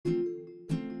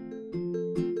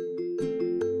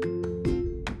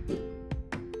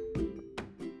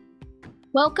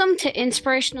Welcome to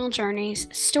Inspirational Journeys,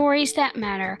 Stories That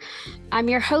Matter. I'm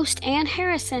your host, Ann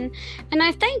Harrison, and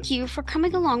I thank you for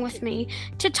coming along with me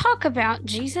to talk about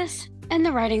Jesus and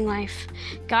the writing life.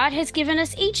 God has given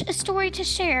us each a story to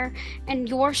share, and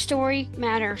your story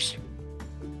matters.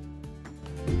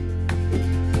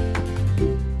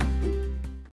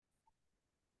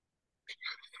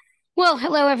 Well,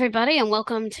 hello, everybody, and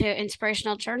welcome to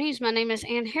Inspirational Journeys. My name is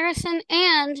Ann Harrison,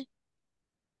 and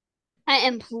I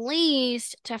am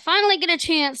pleased to finally get a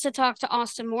chance to talk to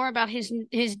Austin Moore about his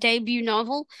debut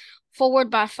novel, Forward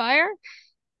by Fire.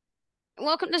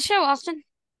 Welcome to the show, Austin.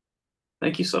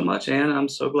 Thank you so much, Ann. I'm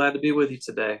so glad to be with you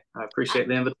today. I appreciate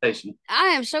the invitation. I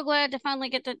am so glad to finally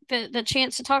get the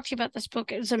chance to talk to you about this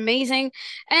book. It was amazing.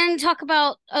 And talk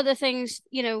about other things,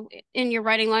 in your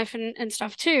writing life and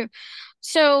stuff too.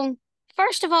 So,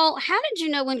 first of all, how did you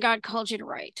know when God called you to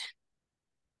write?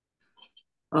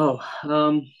 Oh,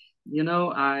 you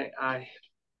know, I I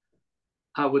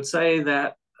I would say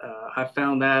that I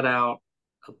found that out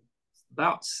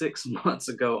about 6 months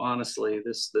ago. Honestly,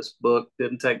 this book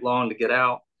didn't take long to get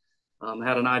out. I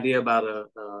had an idea about a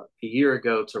year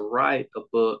ago to write a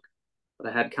book, but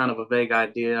I had kind of a vague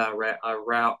idea. I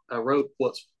wrote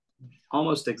what's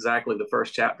almost exactly the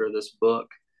first chapter of this book.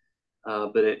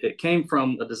 But it came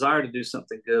from a desire to do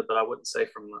something good, but I wouldn't say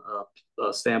from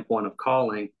a standpoint of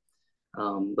calling.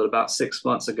 But about 6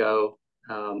 months ago,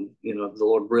 the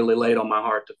Lord really laid on my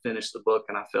heart to finish the book,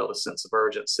 and I felt a sense of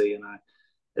urgency. And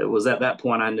it was at that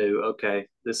point I knew, okay,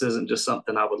 this isn't just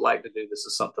something I would like to do. This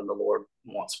is something the Lord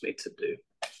wants me to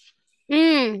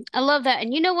do. I love that.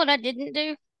 And you know what I didn't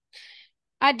do?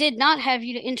 I did not have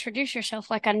you to introduce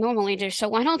yourself like I normally do. So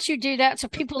why don't you do that so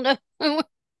people know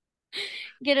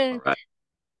get All a right.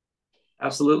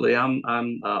 Absolutely. I'm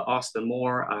Austin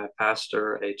Moore. I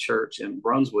pastor a church in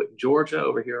Brunswick, Georgia,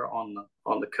 over here on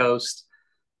the coast,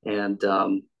 and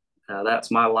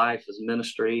that's my life is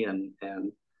ministry and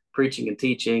preaching and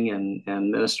teaching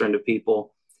and ministering to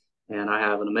people. And I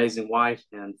have an amazing wife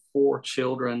and 4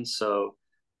 children, so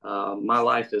my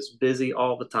life is busy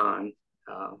all the time.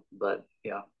 But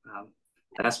yeah,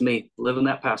 that's me living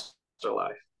that pastor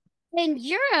life. and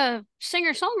you're a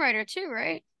singer-songwriter too,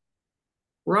 right?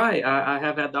 Right. I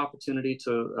have had the opportunity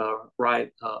to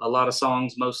write a lot of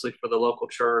songs, mostly for the local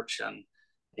church,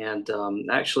 and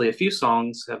actually a few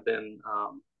songs have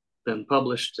been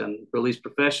published and released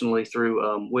professionally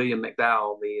through William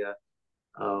McDowell,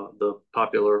 the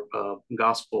popular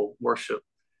gospel worship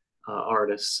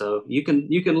artist. So you can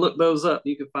look those up.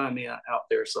 You can find me out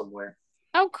there somewhere.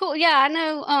 Oh, cool. Yeah, I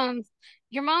know.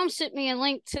 Your mom sent me a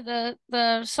link to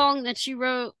the song that you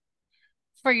wrote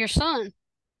for your son,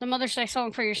 the Mother's Day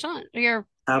song for your son. Your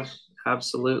Ab-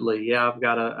 Absolutely. Yeah, I've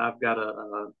got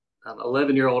an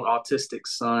 11-year-old autistic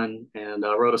son, and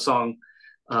I wrote a song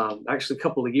actually a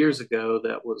couple of years ago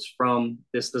that was from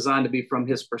it's designed to be from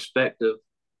his perspective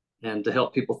and to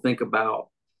help people think about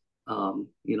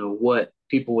what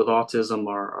people with autism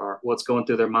are what's going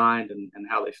through their mind and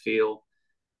how they feel.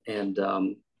 And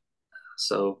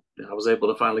so I was able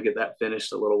to finally get that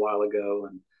finished a little while ago.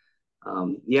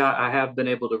 And yeah, I have been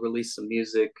able to release some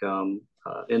music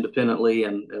independently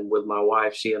and with my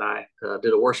wife. She and I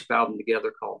did a worship album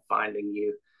together called Finding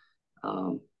You.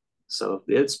 Um, so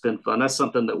it's been fun. That's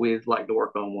something that we like to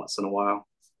work on once in a while.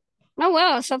 oh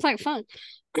wow, it sounds like fun.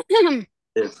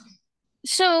 It,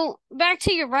 So back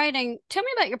to your writing. Tell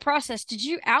me about your process. Did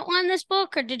you outline this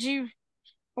book,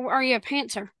 or are you a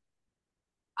pantser?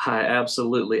 I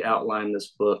absolutely outlined this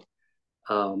book.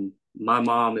 My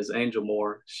mom is Angel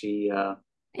Moore. She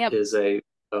Yep. is a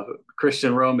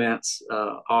Christian romance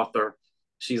author.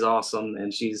 She's awesome,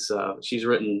 and she's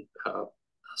written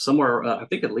somewhere I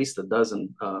think at least a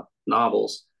dozen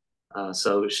novels.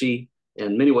 So she,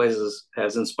 in many ways,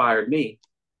 has inspired me.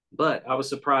 But I was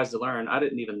surprised to learn I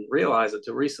didn't even realize it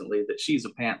till recently that she's a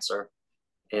pantser.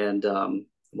 And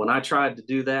when I tried to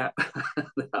do that,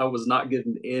 I was not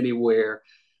getting anywhere.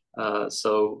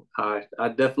 So I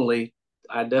definitely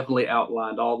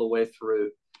outlined all the way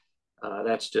through.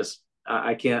 That's just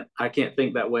I can't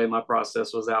think that way. My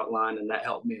process was outlined, and that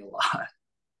helped me a lot.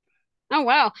 Oh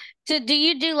wow. So do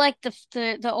you do like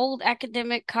the old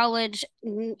academic college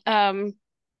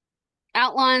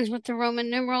outlines with the Roman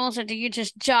numerals, or do you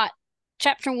just jot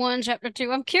chapter one, chapter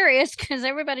two? I'm curious because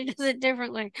everybody does it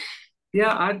differently.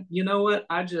 Yeah, you know what?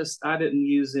 I didn't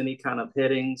use any kind of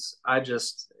headings. I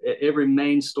just every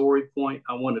main story point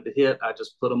I wanted to hit, I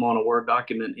just put them on a Word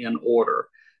document in order.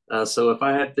 So if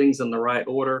I had things in the right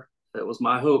order, it was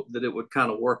my hope that it would kind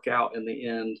of work out in the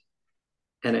end,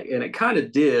 and it kind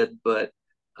of did. But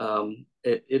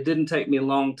it didn't take me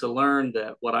long to learn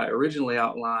that what I originally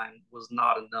outlined was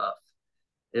not enough.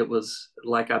 it was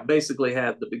like I basically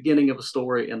had the beginning of a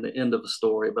story and the end of a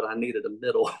story, but I needed a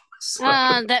middle. So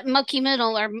That mucky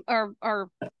middle, or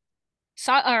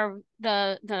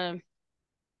the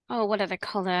oh, what do they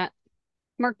call that?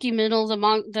 Murky middle,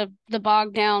 the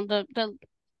bog down, the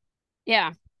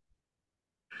yeah.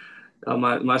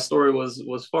 my story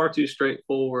was far too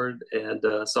straightforward, and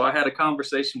so I had a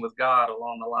conversation with God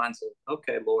along the lines of,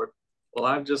 okay, Lord, well,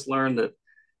 I've just learned that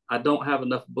I don't have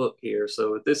enough book here,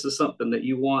 so if this is something that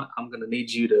you want, I'm going to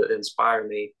need you to inspire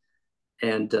me.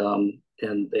 And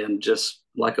just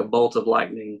like a bolt of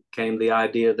lightning came the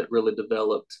idea that really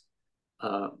developed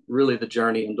really the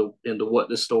journey into what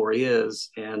the story is.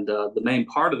 And the main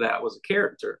part of that was a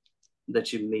character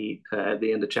that you meet at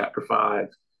the end of chapter 5,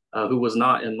 who was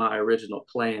not in my original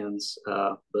plans,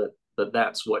 but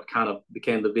that's what kind of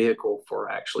became the vehicle for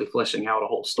actually fleshing out a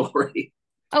whole story.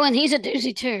 Oh, and he's a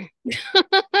doozy too.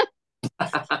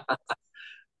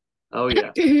 Oh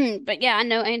yeah. But yeah, I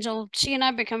know Angel. She and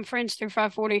I become friends through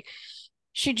 540.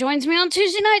 She joins me on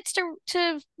Tuesday nights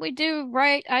to we do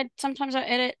write. I sometimes I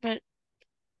edit, but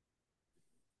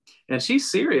And she's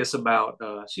serious about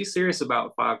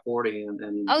 540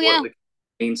 and oh what yeah, it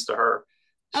means to her.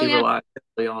 oh She yeah, relies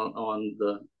heavily on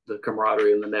the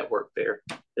camaraderie and the network there.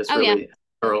 It's oh yeah, really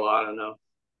her a lot, I know.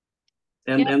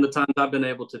 yeah. And the times I've been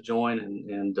able to join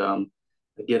and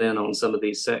get in on some of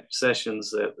these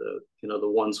sessions, that the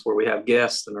ones where we have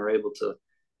guests and are able to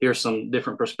hear some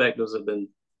different perspectives, have been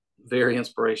very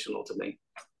inspirational to me.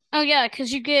 Oh yeah,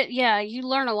 because you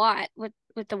learn a lot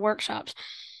with the workshops.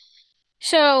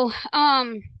 So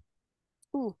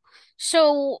ooh,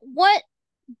 so what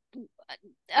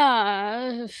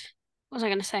was I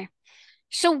gonna say?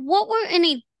 So what were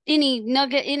any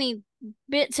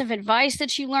bits of advice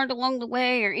that you learned along the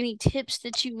way, or any tips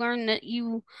that you learned that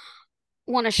you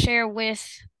want to share with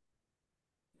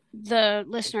the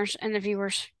listeners and the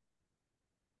viewers?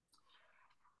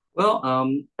 Well,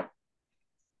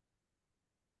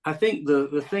 I think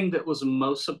the thing that was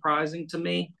most surprising to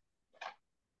me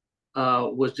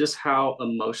was just how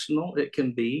emotional it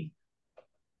can be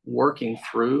working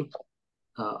through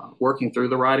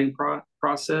the writing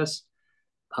process.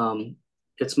 Um,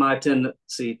 it's my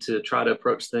tendency to try to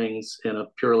approach things in a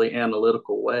purely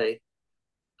analytical way,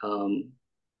 um,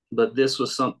 but this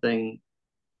was something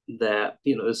that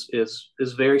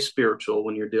is very spiritual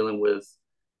when you're dealing with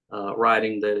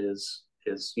writing that is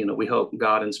we hope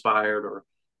God inspired, or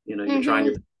you're trying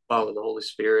Mm-hmm. to follow the Holy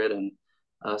Spirit. And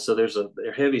so there's a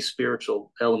heavy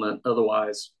spiritual element.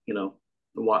 Otherwise,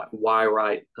 why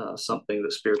write something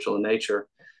that's spiritual in nature?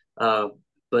 uh,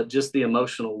 but just the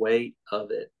emotional weight of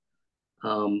it,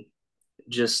 um,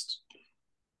 just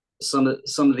some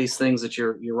of these things that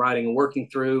you're writing and working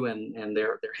through, and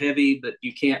they're heavy, but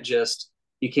you can't just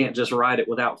write it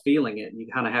without feeling it. You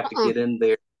kind of have to Uh-uh. get in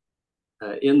there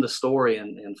in the story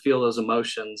and feel those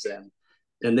emotions,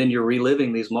 and then you're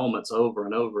reliving these moments over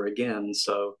and over again.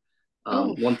 So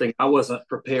Oh. one thing I wasn't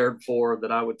prepared for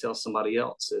that I would tell somebody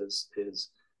else is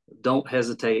don't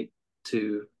hesitate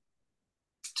to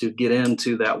get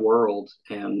into that world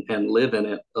and live in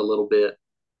it a little bit.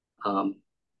 Um,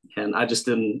 and I just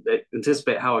didn't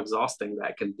anticipate how exhausting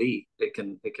that can be. It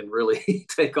can really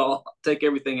take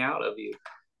everything out of you.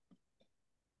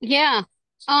 Yeah.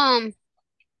 Um,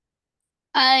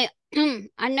 I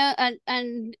I know,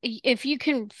 and if you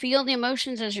can feel the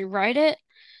emotions as you write it,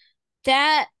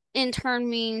 that in turn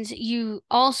means your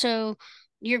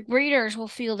readers will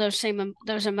feel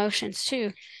those emotions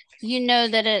too. You know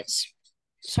that it's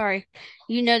sorry,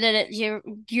 you know that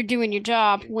you're doing your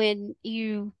job when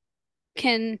you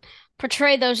can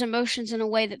portray those emotions in a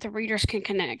way that the readers can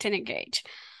connect and engage.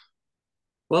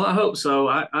 Well, I hope so.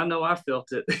 I know I felt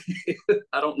it.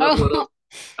 I don't know Oh,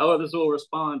 how others will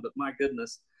respond, but my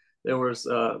goodness, there was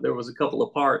a couple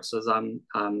of parts as I'm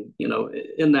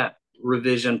in that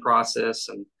revision process,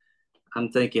 and I'm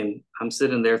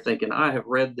sitting there thinking, I have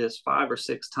read this 5 or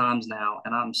 6 times now,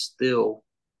 and I'm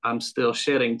still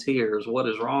shedding tears. What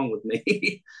is wrong with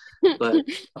me? But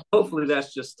hopefully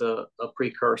that's just a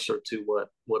precursor to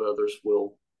what others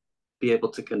will be able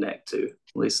to connect to.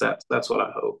 At least that's what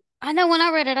I hope. I know when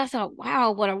I read it, I thought,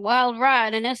 wow, what a wild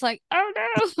ride. And it's like, oh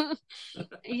no.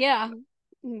 Yeah,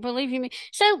 believe you me.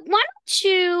 So why don't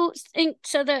you think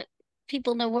so that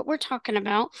people know what we're talking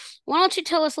about? Why don't you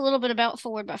tell us a little bit about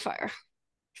Forward by Fire?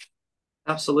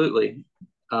 Absolutely.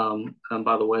 And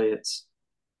by the way, it's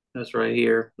right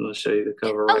here. I'm going to show you the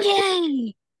cover Oh, right quick.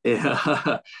 yay!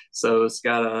 Yeah. So it's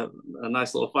got a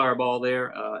nice little fireball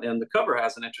there. And the cover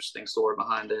has an interesting story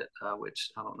behind it,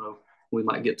 which I don't know. We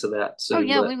might get to that Oh soon.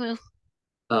 yeah, But we will.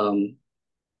 um,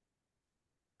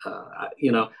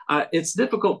 it's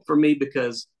difficult for me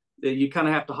because you kind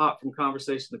of have to hop from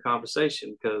conversation to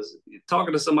conversation, because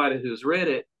talking to somebody who's read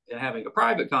it and having a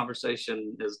private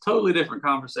conversation is a totally different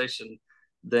conversation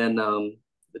than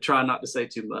try not to say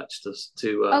too much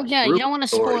Oh yeah, you ruin don't want to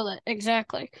the story. spoil it.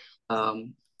 Exactly.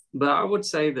 Um, but I would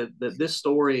say that this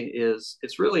story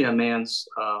it's really a man's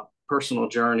personal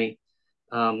journey.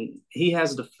 He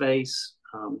has to face.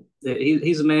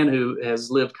 He's a man who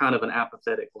has lived kind of an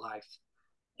apathetic life,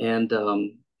 and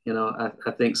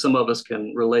I think some of us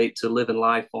can relate to living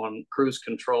life on cruise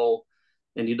control,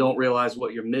 and you don't realize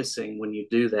what you're missing when you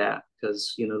do that,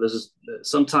 because this is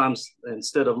sometimes,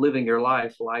 instead of living your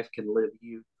life, life can live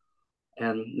you,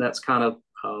 and that's kind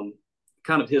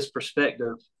of his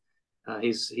perspective.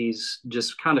 He's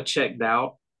just kind of checked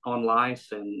out on life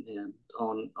and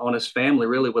on his family,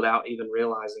 really, without even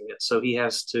realizing it. So he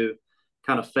has to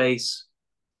kind of face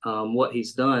what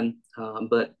he's done,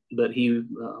 but he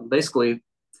basically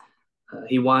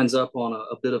he winds up on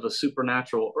a bit of a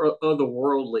supernatural or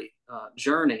otherworldly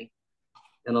journey,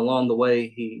 and along the way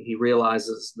he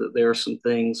realizes that there are some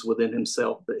things within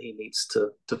himself that he needs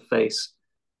to face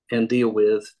and deal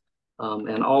with,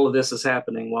 and all of this is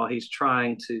happening while he's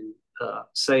trying to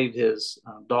save his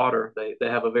daughter. They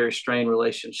have a very strained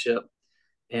relationship,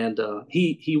 and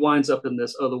he winds up in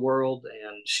this other world,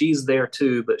 and she's there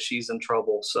too, but she's in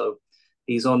trouble. So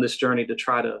he's on this journey to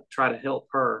try to help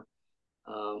her,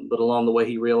 but along the way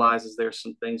he realizes there's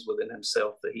some things within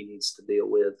himself that he needs to deal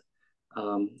with.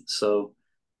 So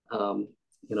um,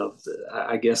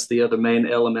 I guess the other main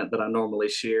element that I normally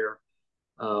share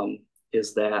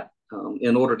is that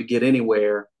in order to get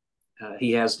anywhere,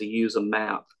 he has to use a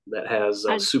map that has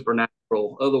I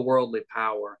supernatural, otherworldly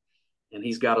power, and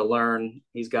he's got to learn.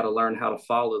 He's got to learn how to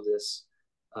follow this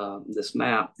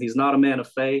map. He's not a man of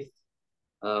faith,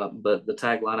 but the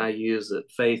tagline I use,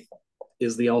 that faith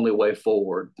is the only way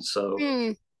forward. So,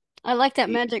 mm, I like that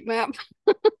he, magic map.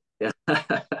 yeah,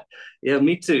 yeah,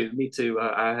 me too, me too.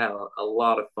 I have a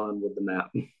lot of fun with the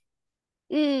map.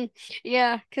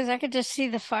 Yeah, because I could just see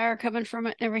the fire coming from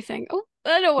it and everything. Oh,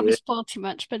 I don't want to Yeah. spoil too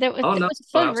much, but it was Oh it no, was a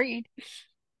fun read.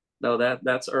 no,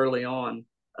 that's early on.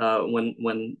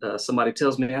 When somebody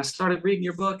tells me I started reading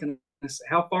your book, and I say,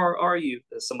 "How far are you?"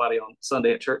 Somebody on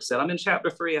Sunday at church said, "I'm in chapter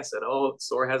 3." I said, "Oh, the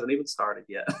story hasn't even started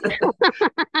yet."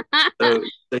 So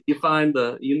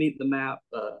you meet the map,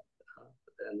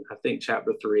 and I think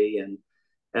chapter 3, and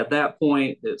at that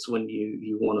point, it's when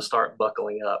you want to start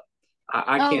buckling up.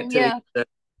 I Oh can't tell you yeah. that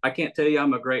I can't tell you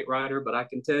I'm a great writer, but I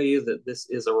can tell you that this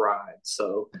is a ride.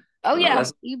 So Oh yeah.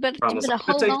 that's a You promise. better I'm going to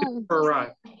hold take you on. for a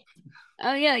ride.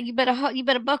 Oh yeah, you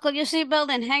better buckle your seatbelt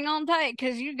and hang on tight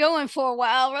because you're going for a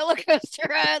wild roller coaster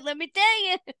ride. Let me tell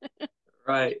you.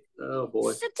 Right. Oh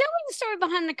boy. So tell me the story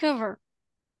behind the cover.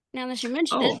 Now that you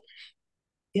mentioned it. Oh,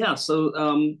 yeah.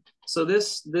 So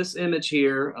this image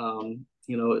here,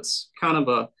 it's kind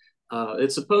of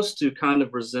it's supposed to kind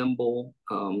of resemble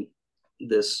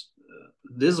this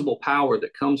visible power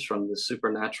that comes from this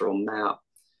supernatural map.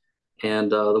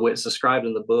 And the way it's described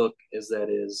in the book is that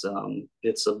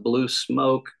it's a blue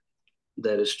smoke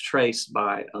that is traced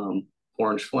by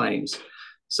orange flames.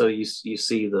 So you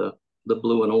see the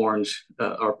blue and orange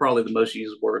are probably the most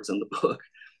used words in the book.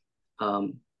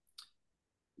 Um,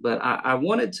 but I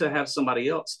wanted to have somebody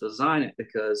else design it,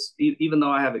 because even though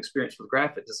I have experience with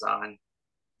graphic design,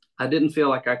 I didn't feel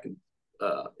like I could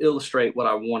illustrate what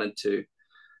I wanted to.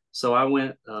 So I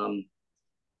went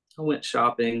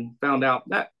shopping, found out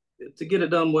that to get it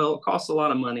done well, it costs a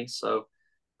lot of money. So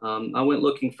I went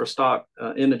looking for stock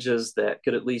images that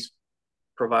could at least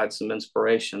provide some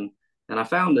inspiration, and I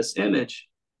found this image.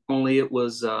 Only it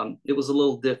was a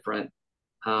little different.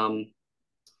 Um,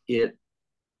 it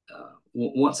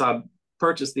Once I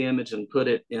purchased the image and put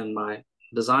it in my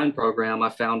design program, I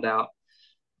found out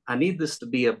I need this to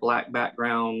be a black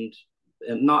background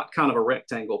and not kind of a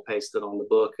rectangle pasted on the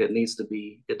book. It needs to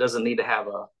be. It doesn't need to have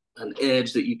an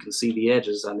edge that you can see the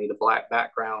edges. I need a black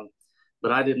background,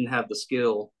 but I didn't have the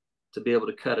skill to be able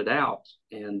to cut it out,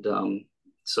 and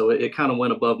so it kind of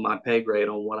went above my pay grade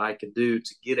on what I could do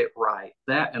to get it right.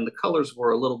 That, and the colors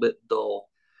were a little bit dull.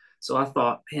 So I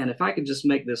thought, man, if I could just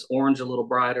make this orange a little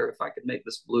brighter, if I could make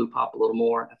this blue pop a little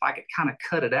more, if I could kind of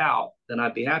cut it out, then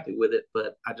I'd be happy with it.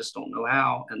 But I just don't know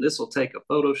how. And this will take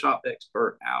a Photoshop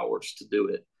expert hours to do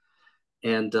it.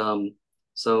 And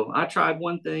so I tried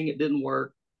one thing, it didn't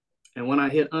work. And when I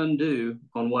hit undo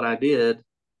on what I did,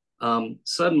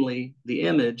 suddenly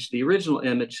the original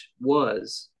image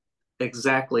was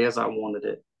exactly as I wanted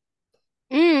it.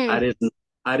 I Mm. didn't,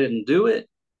 I didn't do it.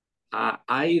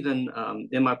 I even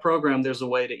in my program, there's a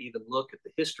way to even look at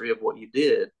the history of what you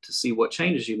did to see what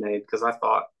changes you made. Because I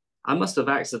thought I must have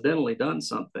accidentally done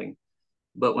something,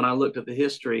 but when I looked at the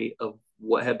history of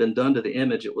what had been done to the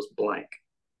image, it was blank.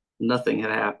 Nothing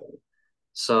had happened.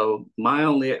 So my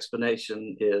only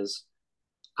explanation is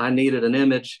I needed an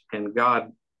image, and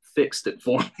God fixed it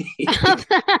for me.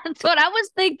 That's what I was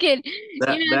thinking.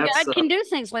 That's God can do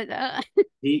things like that.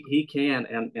 he can,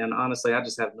 and honestly, I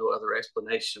just have no other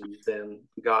explanation than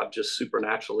God just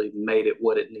supernaturally made it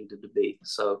what it needed to be.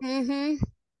 So Mm-hmm.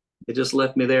 it just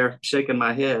left me there shaking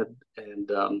my head,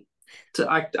 and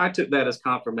I took that as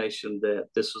confirmation that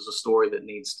this was a story that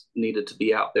needed to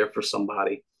be out there for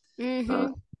somebody. Uh,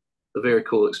 Mm-hmm. a very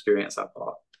cool experience, I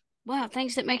thought. Wow,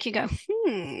 things that make you go,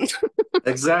 hmm.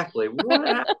 Exactly. What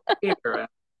happened here? I have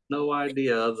no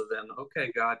idea other than,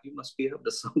 okay, God, you must be up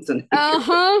to something here.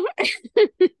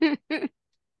 Uh-huh.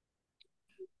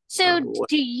 So Uh,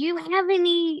 do you have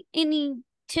any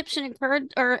tips and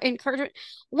encouragement?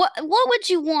 What would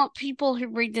you want people who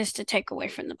read this to take away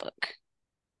from the book?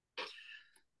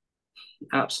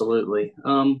 Absolutely.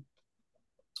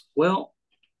 Well,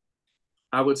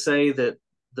 I would say that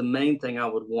the main thing I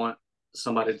would want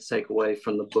somebody to take away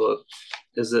from the book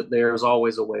is that there's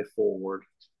always a way forward.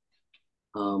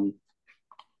 Um,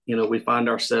 we find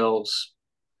ourselves,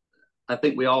 I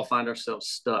think we all find ourselves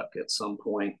stuck at some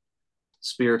point,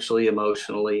 spiritually,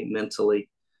 emotionally, mentally.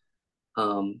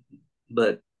 Um,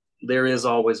 but there is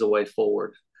always a way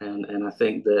forward. And I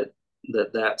think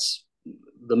that's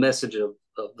the message of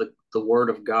the word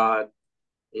of God.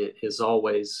 It is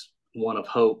always one of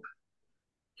hope,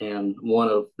 and one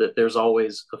of that there's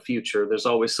always a future. There's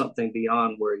always something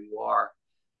beyond where you are.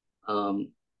 Um,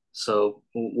 so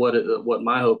what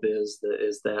my hope is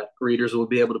that readers will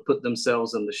be able to put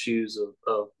themselves in the shoes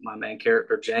of my main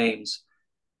character James,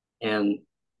 and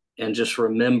just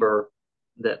remember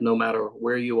that no matter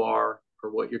where you are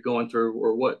or what you're going through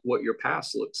or what your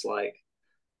past looks like,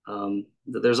 that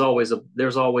there's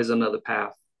always another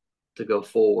path to go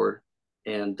forward.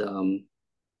 And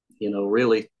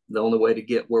really the only way to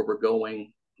get where we're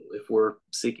going, if we're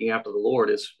seeking after the Lord,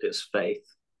 is faith.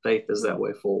 Faith is that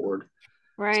way forward.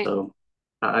 Right. So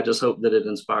I just hope that it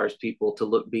inspires people to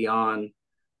look beyond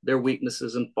their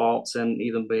weaknesses and faults, and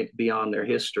even beyond their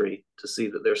history, to see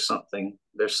that there's something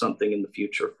in the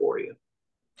future for you.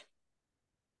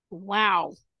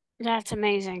 Wow. That's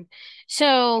amazing.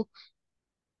 So,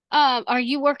 are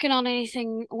you working on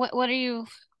anything? What do you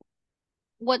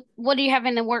have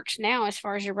in the works now as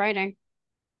far as your writing?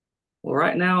 Well,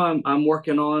 right now I'm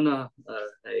working on a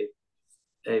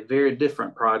very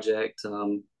different project.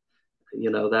 That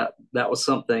was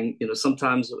something.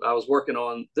 Sometimes I was working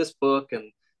on this book,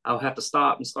 and I'll have to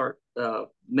stop and start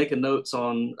making notes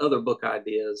on other book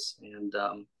ideas, and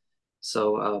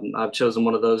I've chosen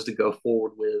one of those to go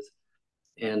forward with.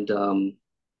 And I'm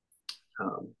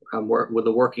with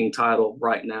a working title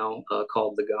right now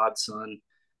called The Godson,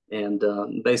 and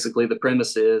basically the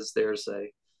premise is there's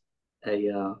a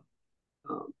uh,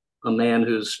 um, a man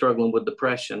who's struggling with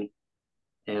depression,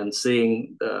 and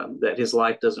seeing that his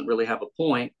life doesn't really have a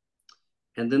point.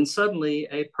 And then suddenly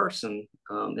a person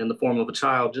in the form of a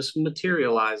child just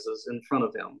materializes in front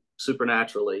of him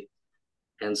supernaturally.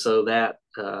 And so that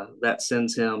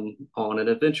sends him on an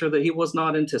adventure that he was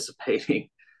not anticipating.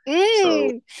 So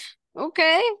Mm,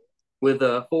 okay. with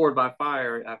Forward by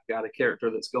Fire, I've got a character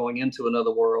that's going into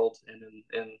another world, and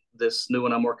in this new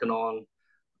one I'm working on,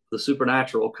 the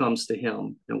supernatural comes to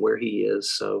him and where he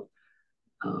is. So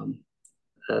um,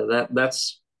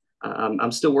 that's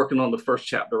I'm still working on the first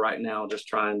chapter right now, just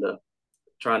trying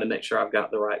to make sure I've got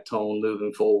the right tone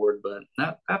moving forward. But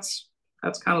that's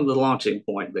kind of the launching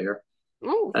point there.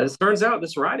 Oh, It turns out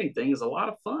this writing thing is a lot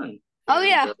of fun, oh and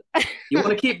yeah. you want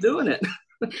to keep doing it.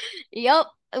 Yep.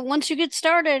 Once you get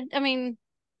started, I mean,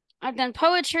 I've done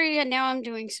poetry and now I'm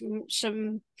doing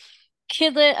some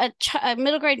kidlit a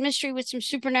middle grade mystery with some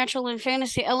supernatural and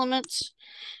fantasy elements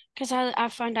because I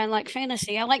find I like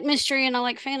fantasy. I like mystery and I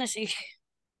like fantasy.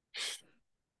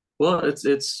 Well,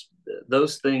 it's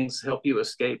those things help you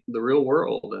escape the real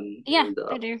world, and Yeah,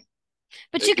 they do.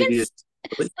 But they you give can you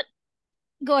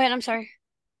go ahead. I'm sorry.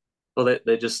 well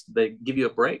they give you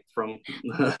a break from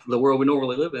the world we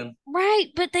normally live in. Right,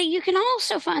 but they you can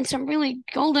also find some really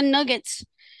golden nuggets.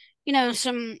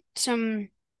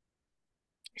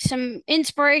 Some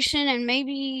inspiration and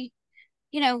maybe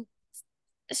you know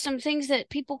some things that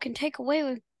people can take away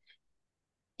with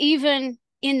even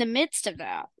in the midst of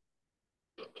that.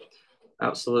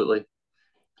 Absolutely.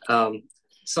 Um,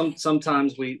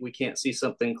 sometimes we can't see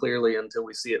something clearly until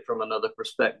we see it from another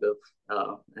perspective,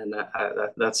 and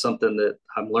that's something that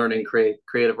I'm learning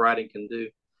creative writing can do.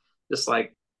 Just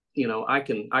like, I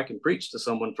can preach to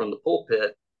someone from the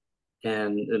pulpit,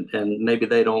 and maybe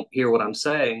they don't hear what I'm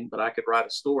saying, but I could write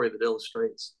a story that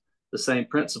illustrates the same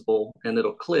principle, and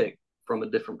it'll click from a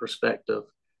different perspective.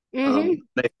 Mm-hmm.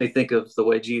 Makes me think of the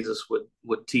way Jesus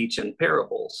would teach in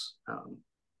parables.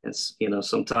 It's,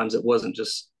 sometimes it wasn't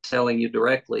just telling you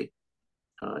directly;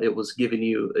 it was giving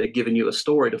you a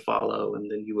story to follow,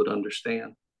 and then you would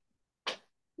understand.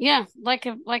 Yeah, like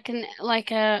a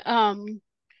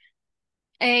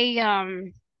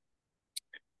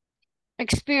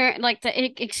experience, like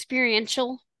the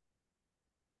experiential,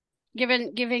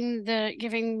 giving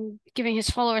his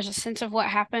followers a sense of what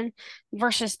happened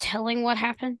versus telling what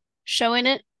happened, showing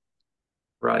it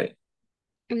Right.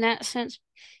 in that sense.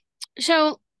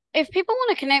 So, if people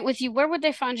want to connect with you, where would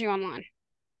they find you online?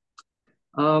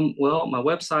 Well, my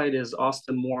website is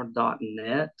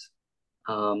austinmoore.net.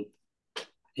 Um,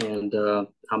 and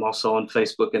I'm also on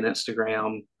Facebook and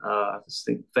Instagram. I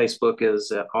think Facebook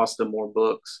is at Austin Moore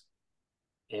Books,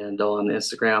 and on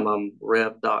Instagram I'm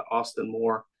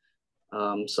rev.austinmoore.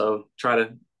 So try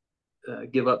to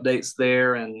give updates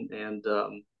there, and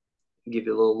give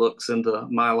you little looks into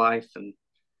my life, and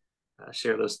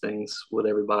share those things with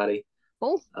everybody.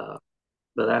 Cool.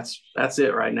 But that's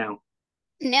it right now.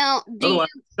 Now, do you? Otherwise,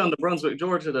 come to Brunswick,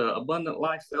 Georgia to Abundant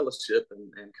Life Fellowship,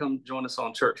 and come join us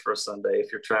on church for a Sunday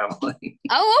if you're traveling.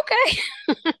 Oh,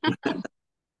 okay.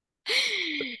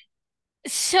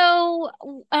 So,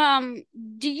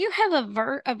 do you have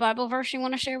a Bible verse you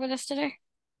want to share with us today?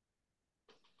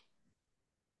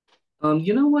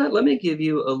 You know what? Let me give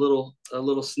you a little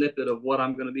snippet of what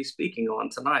I'm going to be speaking on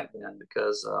tonight, then,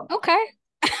 because Okay.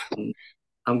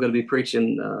 I'm going to be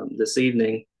preaching this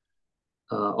evening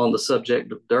on the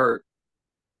subject of dirt.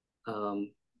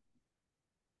 Um,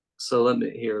 so let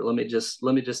me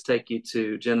just take you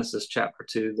to Genesis chapter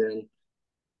 2,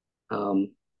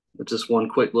 then, just one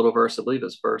quick little verse. I believe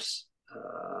it's verse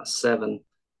 7.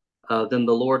 Then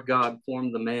the Lord God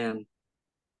formed the man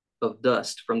of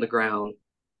dust from the ground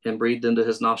and breathed into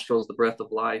his nostrils the breath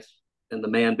of life, and the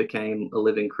man became a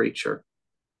living creature.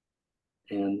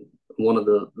 And one of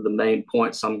the main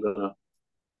points I'm going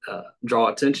to draw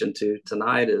attention to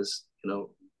tonight is,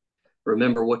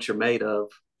 remember what you're made of,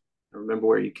 remember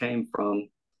where you came from.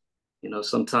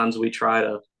 Sometimes we try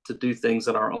to do things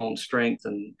in our own strength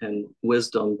and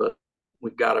wisdom, but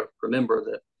we've got to remember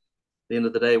that at the end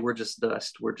of the day, we're just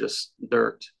dust, we're just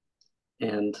dirt,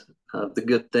 and the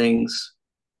good things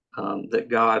that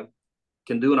God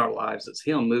can do in our lives, it's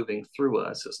Him moving through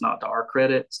us. It's not to our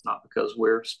credit. It's not because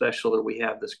we're special or we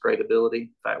have this great ability. In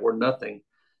fact, we're nothing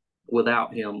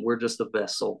without Him. We're just a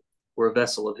vessel. We're a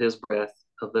vessel of His breath,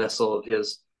 a vessel of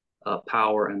His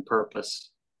power and purpose.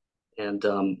 And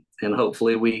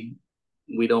hopefully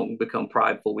we don't become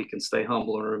prideful. We can stay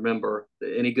humble and remember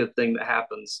that any good thing that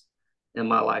happens in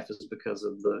my life is because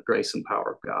of the grace and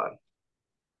power of God.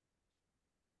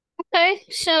 Okay.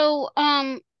 So,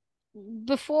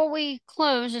 before we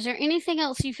close, is there anything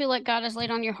else you feel like God has laid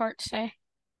on your heart to say?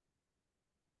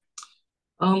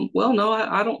 Well, no,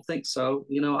 I don't think so.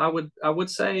 I would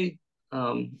say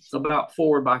about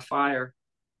Forward by Fire.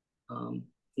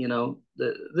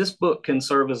 This book can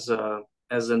serve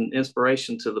as an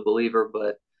inspiration to the believer,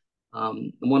 but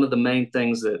one of the main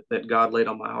things that God laid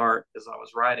on my heart as I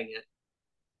was writing it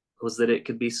was that it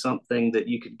could be something that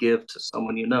you could give to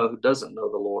someone who doesn't know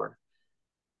the Lord,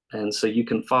 and so you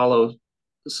can follow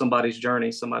somebody's journey,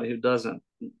 somebody who doesn't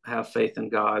have faith in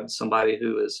God, somebody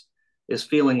who is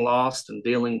feeling lost and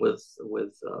dealing with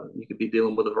you could be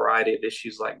dealing with a variety of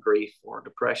issues like grief or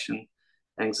depression,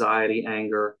 anxiety,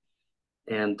 anger,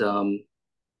 and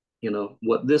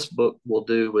what this book will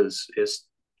do is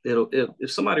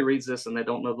if somebody reads this and they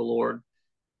don't know the Lord,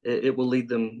 it will lead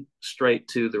them straight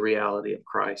to the reality of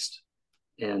Christ,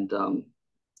 and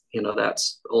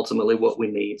that's ultimately what we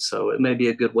need. So it may be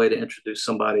a good way to introduce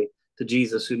somebody to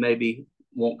Jesus who maybe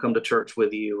won't come to church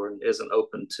with you or isn't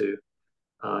open to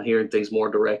hearing things more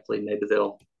directly. Maybe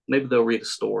they'll read a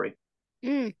story.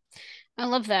 Mm, I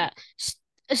love that.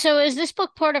 So, is this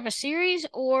book part of a series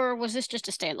or was this just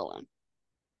a standalone?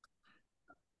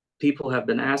 People have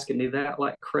been asking me that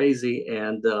like crazy,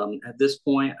 and at this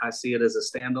point, I see it as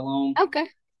a standalone. Okay.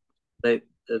 They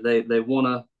they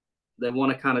want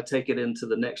to kind of take it into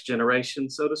the next generation,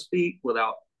 so to speak,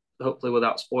 hopefully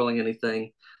without spoiling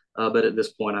anything. But at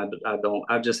this point, I don't.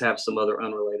 I just have some other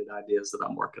unrelated ideas that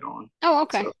I'm working on. Oh,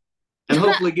 okay. So, and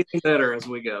hopefully getting better as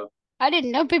we go. I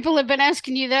didn't know people had been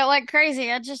asking you that like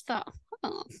crazy. I just thought,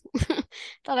 oh.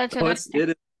 thought I'd throw Oh,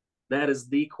 that. that is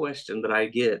the question that I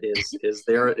get is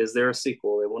there a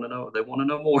sequel? They want to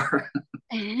know more.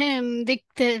 The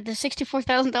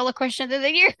 $64,000 question of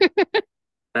the year.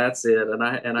 That's it. And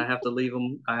I have to leave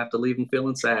them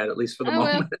feeling sad, at least for the Oh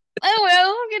well. moment. Oh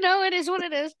well, it is what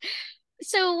it is.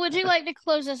 So would you like to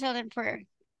close us out in prayer?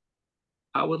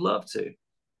 I would love to.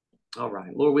 All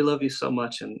right. Lord, we love you so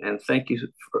much and thank you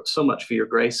so much for your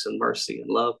grace and mercy and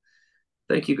love.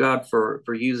 Thank you, God, for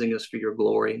using us for your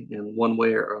glory in one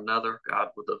way or another, God,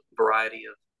 with a variety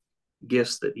of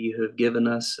gifts that you have given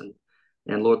us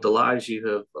and Lord, the lives you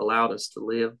have allowed us to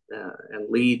live and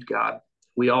lead, God.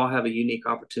 We all have a unique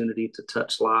opportunity to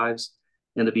touch lives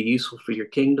and to be useful for your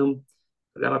kingdom.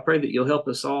 God, I pray that you'll help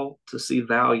us all to see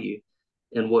value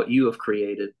in what you have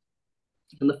created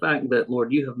and the fact that,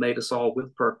 Lord, you have made us all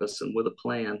with purpose and with a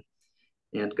plan.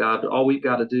 And God, all we've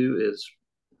got to do is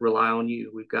rely on you.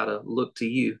 We've got to look to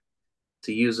you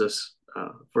to use us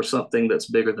for something that's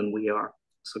bigger than we are.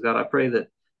 So, God, I pray that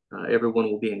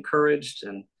everyone will be encouraged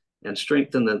and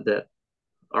strengthened, that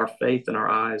our faith and our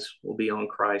eyes will be on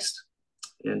Christ.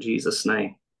 In Jesus'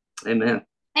 name, amen.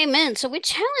 Amen. So we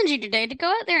challenge you today to go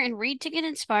out there and read to get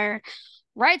inspired,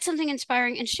 write something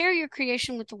inspiring, and share your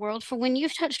creation with the world. For when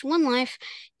you've touched one life,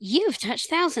 you've touched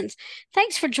thousands.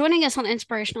 Thanks for joining us on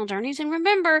Inspirational Journeys. And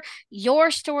remember, your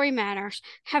story matters.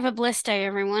 Have a blessed day,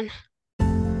 everyone.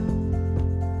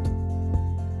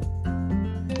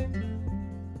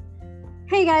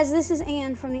 Hey guys, this is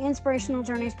Ann from the Inspirational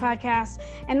Journeys podcast,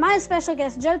 and my special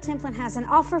guest Joe Templin has an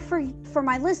offer for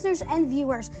my listeners and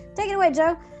viewers. Take it away,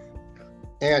 Joe.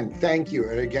 And thank you.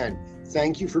 And again,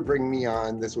 thank you for bringing me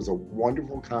on. This was a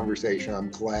wonderful conversation.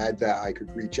 I'm glad that I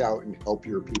could reach out and help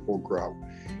your people grow.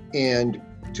 And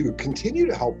to continue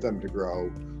to help them to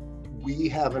grow, we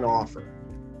have an offer.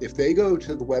 If they go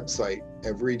to the website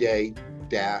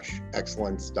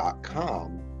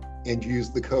everyday-excellence.com and use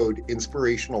the code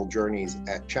Inspirational Journeys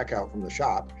at checkout from the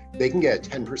shop, they can get a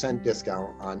 10%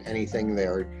 discount on anything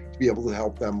there to be able to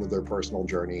help them with their personal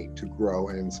journey to grow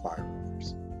and inspire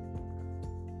others.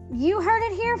 You heard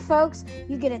it here, folks.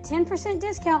 You get a 10%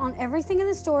 discount on everything in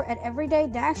the store at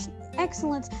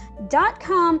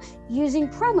everyday-excellence.com using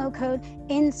promo code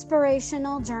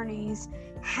Inspirational Journeys.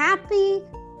 Happy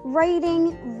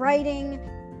writing,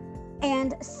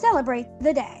 and celebrate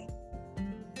the day.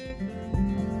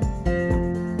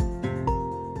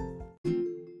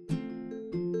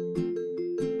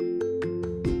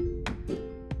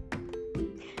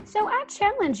 So I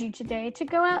challenge you today to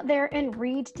go out there and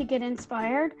read to get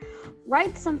inspired,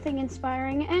 write something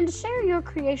inspiring, and share your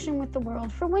creation with the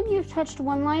world. For when you've touched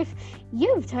one life,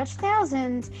 you've touched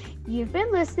thousands. You've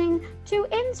been listening to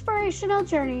Inspirational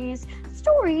Journeys,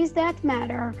 Stories That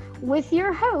Matter, with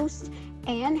your host,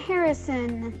 Ann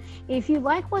Harrison. If you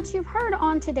like what you've heard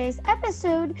on today's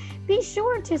episode, be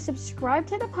sure to subscribe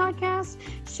to the podcast,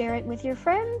 share it with your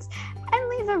friends, and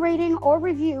leave a rating or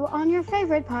review on your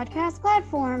favorite podcast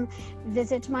platform.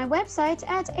 Visit my website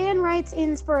at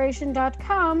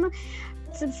annwritesinspiration.com,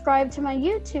 subscribe to my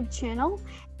YouTube channel,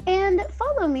 and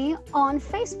follow me on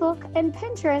Facebook and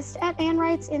Pinterest at Ann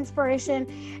Writes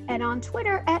Inspiration and on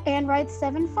Twitter at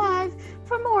AnnWrites75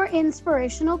 for more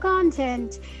inspirational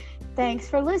content. Thanks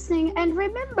for listening, and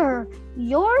remember,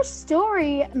 your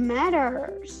story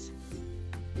matters.